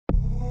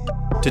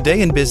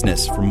Today in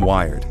Business from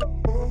Wired.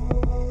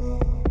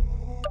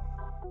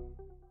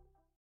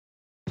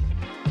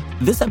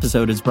 This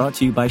episode is brought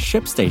to you by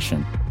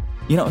ShipStation.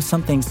 You know,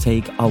 some things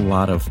take a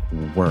lot of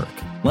work,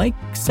 like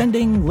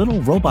sending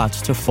little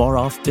robots to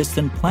far-off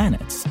distant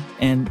planets.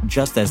 And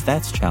just as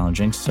that's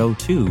challenging, so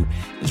too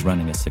is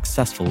running a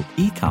successful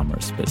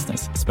e-commerce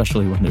business,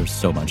 especially when there's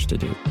so much to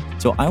do.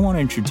 So I want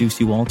to introduce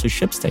you all to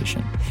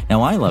ShipStation.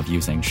 Now, I love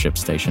using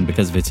ShipStation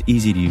because of its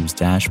easy-to-use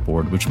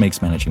dashboard, which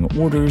makes managing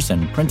orders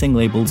and printing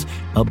labels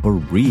a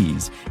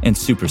breeze and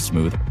super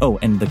smooth. Oh,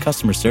 and the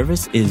customer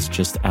service is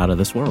just out of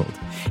this world.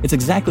 It's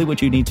exactly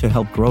what you need to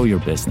help grow your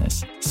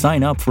business.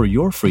 Sign up for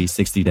your free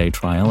 60-day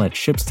trial at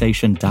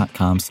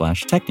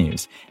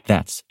shipstation.com/technews.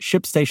 That's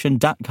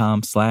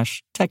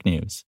shipstation.com/technews.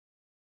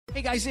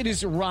 Hey guys, it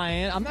is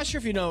Ryan. I'm not sure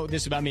if you know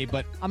this about me,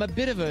 but I'm a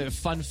bit of a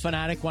fun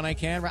fanatic when I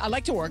can. I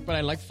like to work, but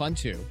I like fun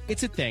too.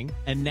 It's a thing.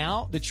 And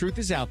now the truth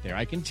is out there.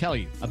 I can tell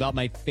you about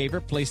my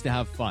favorite place to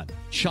have fun.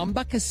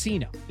 Chumba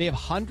Casino. They have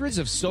hundreds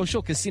of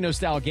social casino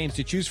style games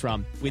to choose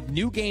from with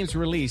new games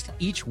released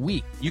each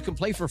week. You can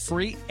play for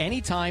free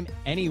anytime,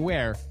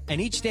 anywhere. And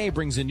each day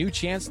brings a new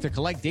chance to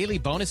collect daily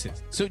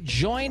bonuses. So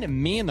join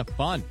me in the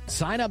fun.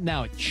 Sign up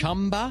now at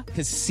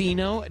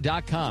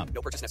ChumbaCasino.com.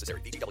 No purchase necessary.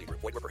 VGW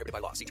Group. Void where prohibited by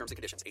law. See terms and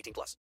conditions.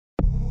 18+.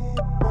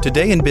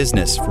 Today in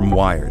Business from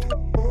Wired.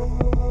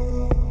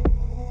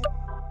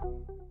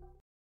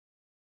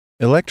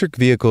 Electric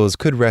vehicles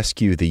could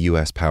rescue the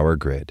U.S. power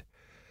grid.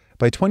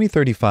 By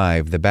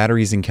 2035, the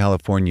batteries in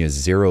California's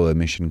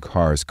zero-emission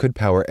cars could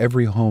power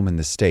every home in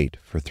the state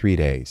for 3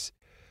 days.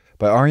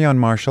 By Ariane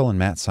Marshall and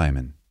Matt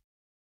Simon.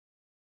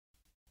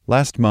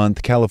 Last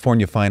month,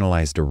 California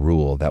finalized a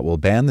rule that will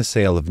ban the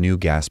sale of new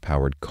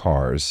gas-powered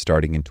cars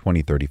starting in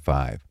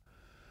 2035.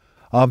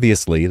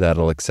 Obviously,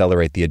 that'll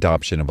accelerate the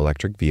adoption of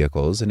electric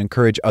vehicles and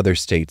encourage other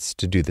states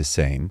to do the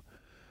same.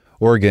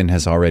 Oregon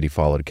has already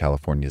followed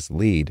California's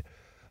lead.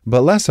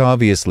 But less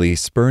obviously,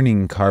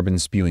 spurning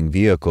carbon-spewing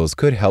vehicles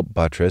could help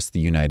buttress the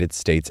United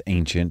States'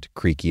 ancient,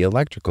 creaky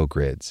electrical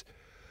grids.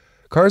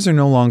 Cars are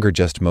no longer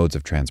just modes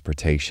of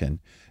transportation.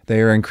 They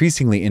are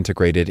increasingly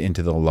integrated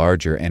into the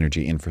larger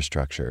energy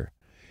infrastructure.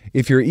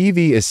 If your EV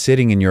is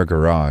sitting in your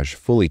garage,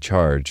 fully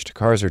charged,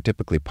 cars are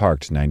typically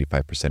parked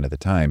 95% of the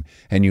time,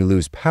 and you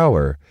lose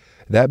power,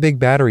 that big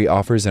battery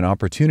offers an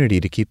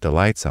opportunity to keep the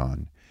lights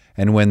on.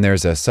 And when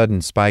there's a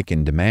sudden spike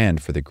in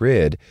demand for the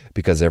grid,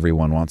 because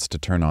everyone wants to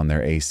turn on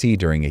their AC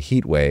during a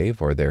heat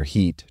wave or their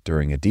heat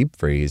during a deep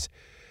freeze,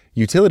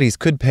 utilities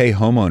could pay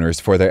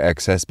homeowners for their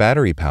excess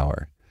battery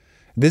power.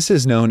 This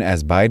is known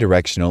as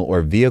bidirectional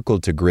or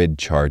vehicle-to-grid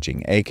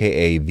charging,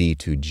 aka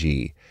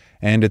V2G,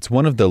 and it's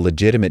one of the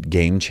legitimate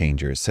game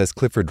changers, says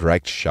Clifford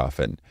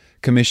Rechtschaffen,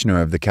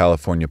 commissioner of the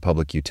California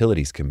Public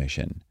Utilities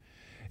Commission.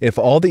 If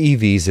all the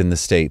EVs in the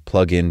state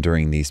plug in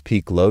during these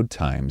peak load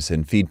times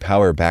and feed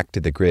power back to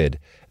the grid,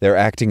 they're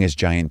acting as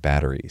giant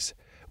batteries.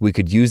 We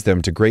could use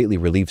them to greatly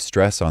relieve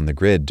stress on the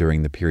grid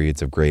during the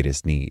periods of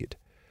greatest need.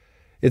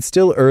 It's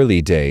still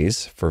early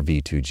days for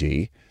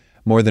V2G.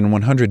 More than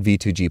 100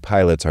 V2G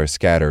pilots are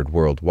scattered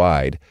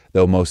worldwide,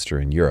 though most are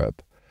in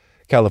Europe.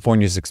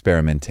 California's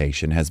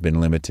experimentation has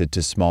been limited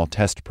to small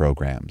test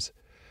programs.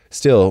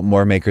 Still,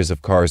 more makers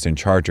of cars and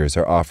chargers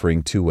are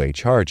offering two-way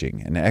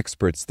charging, and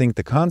experts think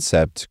the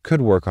concept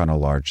could work on a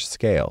large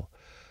scale.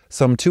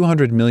 Some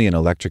 200 million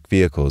electric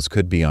vehicles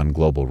could be on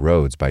global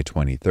roads by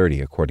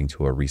 2030, according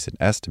to a recent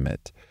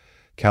estimate.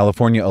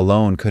 California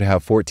alone could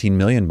have 14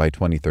 million by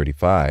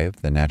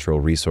 2035, the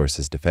Natural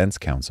Resources Defense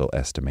Council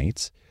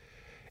estimates.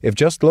 If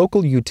just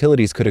local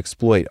utilities could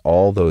exploit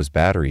all those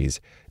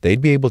batteries, they'd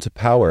be able to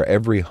power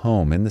every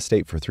home in the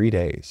state for 3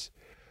 days.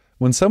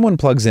 When someone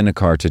plugs in a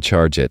car to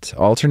charge it,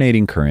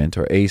 alternating current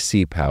or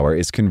AC power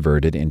is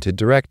converted into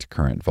direct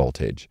current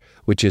voltage,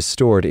 which is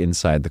stored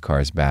inside the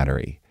car's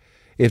battery.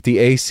 If the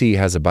AC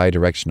has a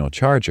bidirectional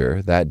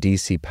charger, that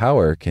DC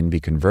power can be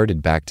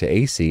converted back to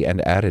AC and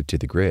added to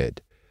the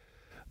grid.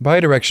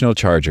 Bidirectional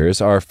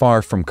chargers are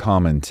far from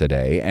common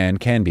today and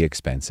can be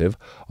expensive,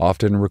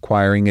 often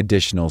requiring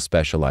additional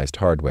specialized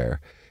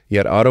hardware.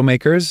 Yet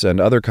automakers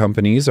and other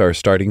companies are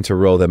starting to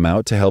roll them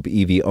out to help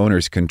EV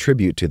owners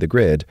contribute to the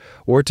grid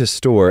or to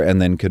store and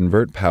then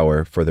convert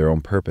power for their own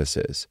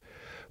purposes.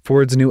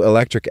 Ford's new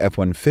electric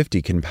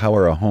F-150 can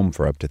power a home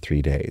for up to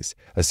 3 days,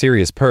 a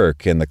serious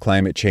perk in the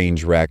climate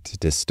change-wrecked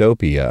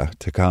dystopia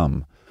to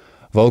come.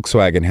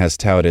 Volkswagen has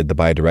touted the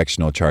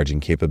bidirectional charging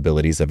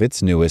capabilities of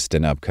its newest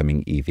and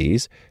upcoming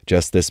EVs.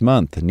 Just this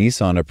month,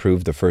 Nissan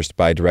approved the first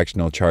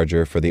bidirectional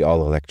charger for the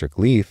all-electric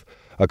Leaf,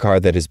 a car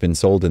that has been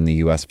sold in the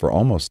U.S. for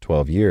almost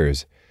 12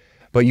 years.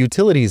 But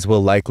utilities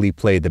will likely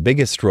play the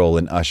biggest role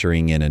in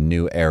ushering in a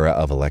new era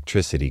of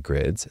electricity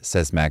grids,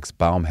 says Max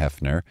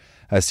Baumhefner,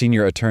 a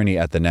senior attorney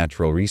at the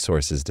Natural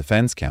Resources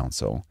Defense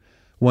Council.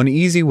 One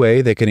easy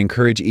way they can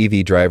encourage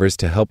EV drivers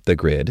to help the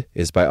grid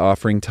is by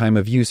offering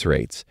time-of-use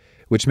rates,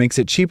 which makes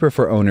it cheaper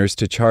for owners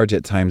to charge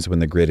at times when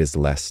the grid is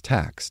less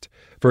taxed.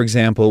 For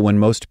example, when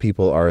most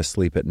people are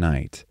asleep at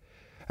night.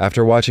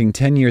 After watching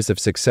 10 years of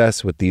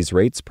success with these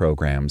rates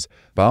programs,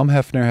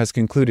 Baumhefner has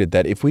concluded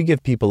that if we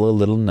give people a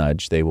little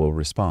nudge, they will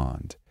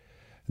respond.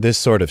 This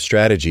sort of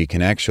strategy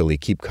can actually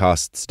keep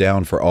costs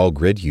down for all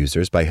grid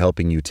users by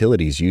helping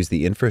utilities use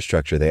the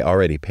infrastructure they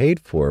already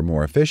paid for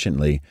more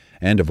efficiently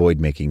and avoid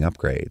making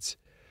upgrades.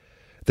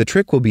 The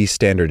trick will be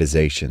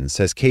standardization,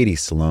 says Katie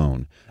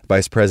Sloan,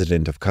 Vice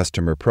President of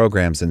Customer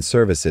Programs and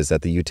Services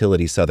at the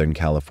utility Southern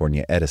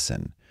California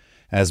Edison.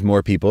 As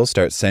more people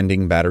start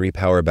sending battery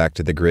power back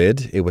to the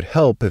grid, it would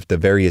help if the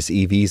various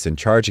EVs and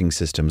charging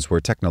systems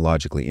were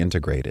technologically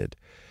integrated.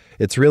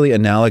 It's really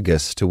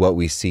analogous to what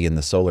we see in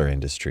the solar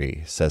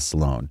industry, says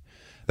Sloan.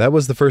 That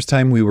was the first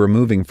time we were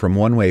moving from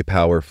one-way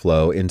power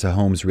flow into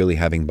homes really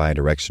having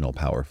bidirectional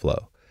power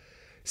flow.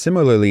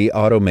 Similarly,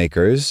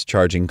 automakers,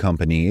 charging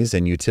companies,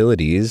 and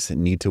utilities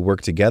need to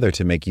work together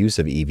to make use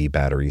of EV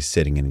batteries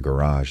sitting in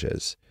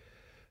garages.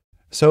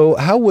 So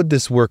how would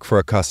this work for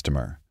a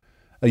customer?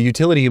 A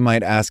utility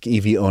might ask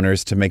EV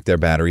owners to make their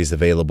batteries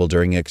available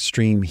during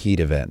extreme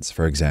heat events,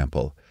 for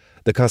example.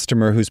 The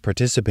customer who's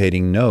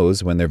participating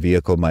knows when their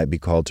vehicle might be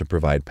called to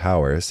provide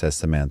power, says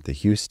Samantha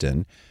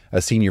Houston,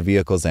 a senior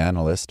vehicles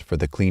analyst for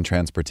the Clean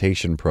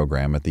Transportation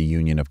Program at the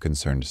Union of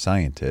Concerned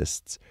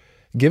Scientists.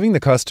 Giving the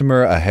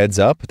customer a heads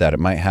up that it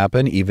might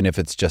happen, even if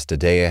it's just a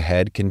day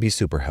ahead, can be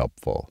super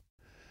helpful.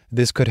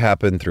 This could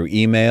happen through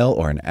email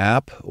or an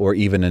app, or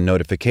even a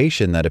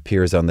notification that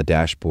appears on the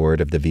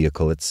dashboard of the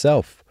vehicle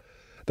itself.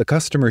 The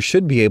customer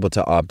should be able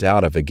to opt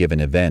out of a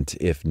given event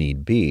if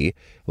need be,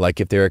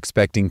 like if they're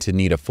expecting to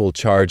need a full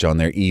charge on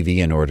their EV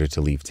in order to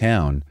leave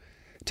town.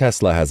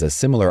 Tesla has a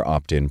similar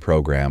opt-in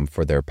program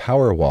for their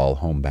Powerwall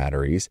home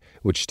batteries,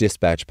 which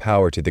dispatch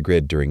power to the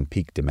grid during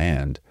peak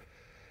demand.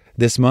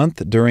 This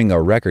month, during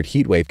a record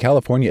heatwave,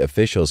 California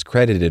officials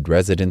credited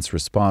residents'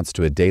 response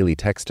to a daily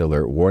text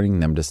alert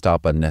warning them to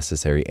stop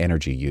unnecessary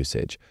energy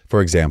usage,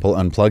 for example,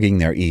 unplugging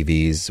their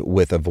EVs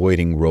with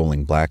avoiding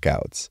rolling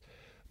blackouts.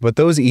 But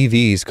those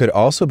EVs could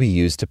also be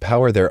used to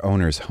power their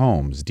owners'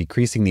 homes,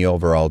 decreasing the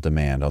overall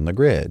demand on the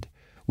grid.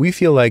 We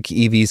feel like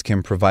EVs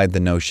can provide the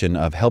notion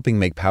of helping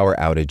make power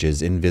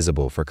outages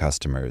invisible for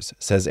customers,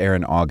 says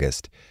Aaron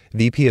August,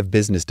 VP of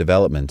Business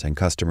Development and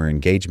Customer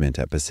Engagement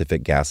at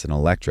Pacific Gas and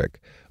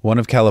Electric, one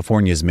of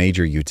California's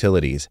major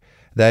utilities.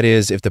 That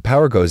is, if the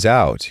power goes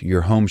out,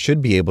 your home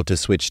should be able to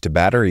switch to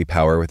battery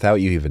power without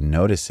you even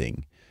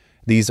noticing.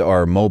 These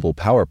are mobile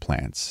power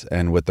plants,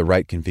 and with the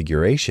right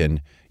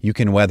configuration, you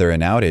can weather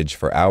an outage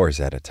for hours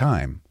at a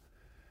time.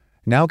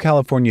 Now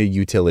California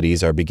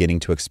utilities are beginning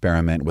to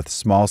experiment with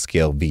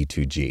small-scale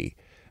V2G.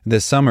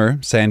 This summer,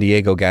 San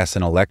Diego Gas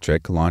and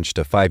Electric launched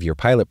a 5-year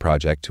pilot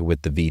project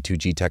with the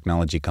V2G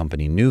technology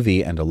company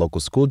Nuvve and a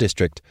local school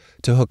district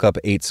to hook up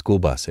 8 school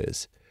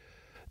buses.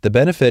 The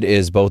benefit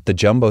is both the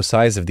jumbo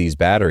size of these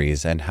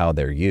batteries and how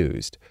they're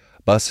used.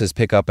 Buses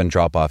pick up and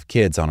drop off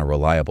kids on a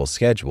reliable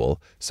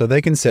schedule, so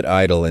they can sit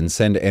idle and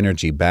send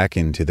energy back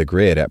into the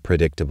grid at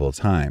predictable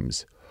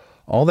times.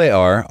 All they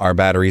are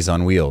batteries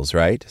on wheels,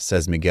 right?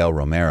 Says Miguel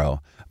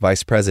Romero,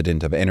 Vice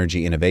President of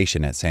Energy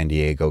Innovation at San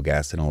Diego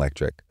Gas and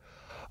Electric.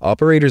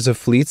 Operators of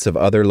fleets of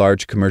other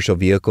large commercial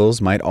vehicles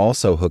might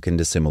also hook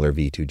into similar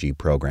V2G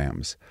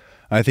programs.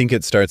 I think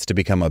it starts to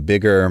become a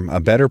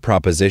better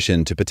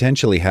proposition to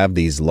potentially have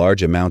these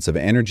large amounts of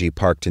energy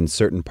parked in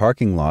certain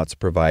parking lots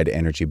provide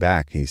energy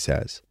back, he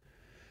says.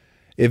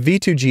 If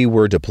V2G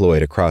were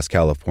deployed across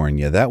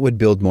California, that would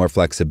build more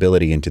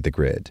flexibility into the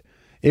grid.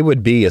 It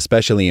would be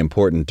especially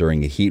important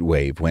during a heat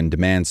wave when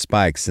demand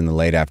spikes in the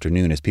late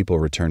afternoon as people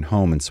return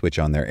home and switch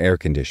on their air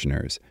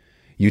conditioners.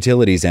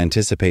 Utilities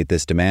anticipate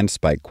this demand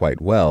spike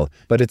quite well,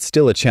 but it's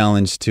still a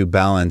challenge to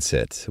balance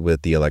it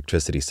with the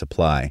electricity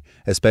supply,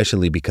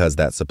 especially because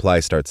that supply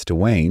starts to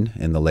wane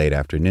in the late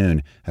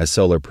afternoon as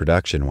solar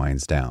production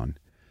winds down.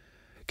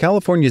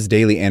 California's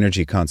daily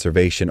energy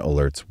conservation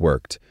alerts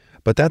worked,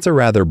 but that's a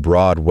rather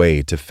broad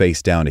way to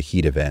face down a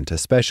heat event,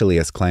 especially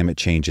as climate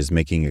change is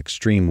making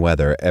extreme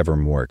weather ever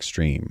more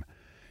extreme.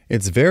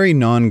 It's very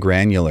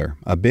non-granular,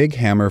 a big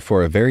hammer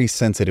for a very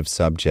sensitive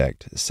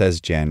subject,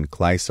 says Jan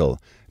Kleisel,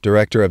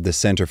 director of the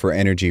Center for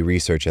Energy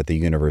Research at the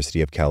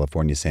University of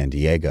California, San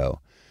Diego.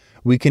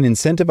 We can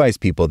incentivize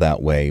people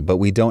that way, but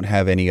we don't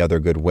have any other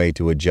good way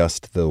to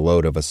adjust the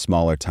load of a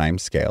smaller time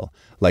scale,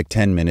 like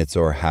 10 minutes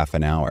or half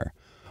an hour.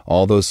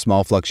 All those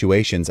small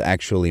fluctuations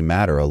actually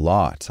matter a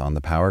lot on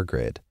the power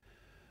grid.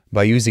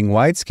 By using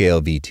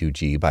wide-scale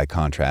V2G, by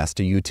contrast,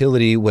 a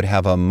utility would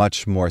have a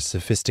much more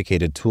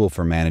sophisticated tool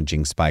for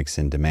managing spikes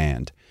in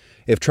demand.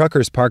 If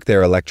truckers park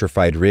their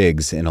electrified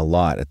rigs in a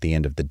lot at the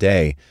end of the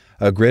day,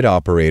 a grid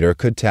operator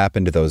could tap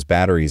into those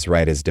batteries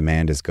right as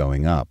demand is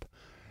going up.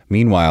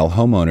 Meanwhile,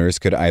 homeowners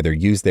could either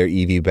use their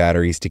EV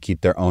batteries to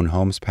keep their own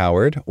homes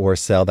powered or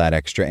sell that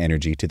extra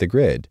energy to the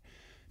grid.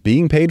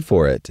 Being paid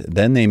for it,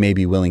 then they may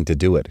be willing to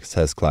do it,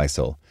 says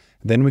Kleisel.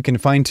 Then we can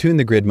fine-tune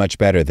the grid much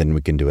better than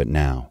we can do it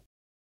now.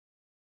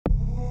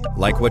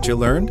 Like what you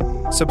learned?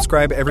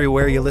 Subscribe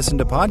everywhere you listen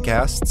to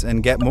podcasts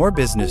and get more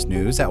business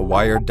news at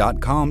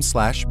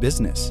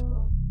wired.com/business.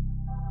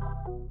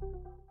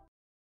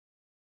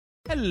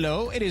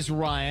 Hello, it is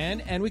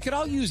Ryan, and we could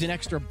all use an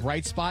extra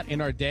bright spot in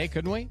our day,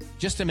 couldn't we?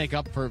 Just to make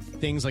up for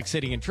things like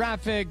sitting in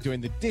traffic, doing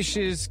the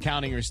dishes,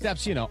 counting your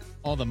steps, you know,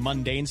 all the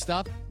mundane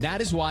stuff.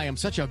 That is why I'm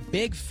such a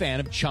big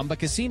fan of Chumba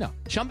Casino.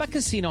 Chumba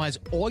Casino has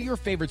all your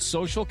favorite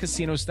social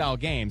casino-style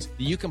games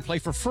that you can play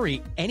for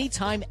free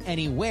anytime,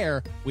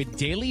 anywhere with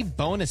daily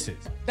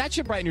bonuses. That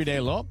should brighten your day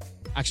a little.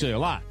 Actually, a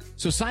lot.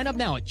 So sign up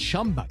now at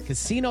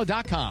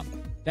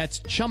ChumbaCasino.com.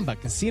 That's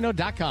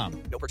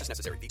ChumbaCasino.com. No purchase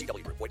necessary.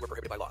 VGW Group. Void where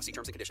prohibited by law. See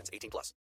terms and conditions. 18+.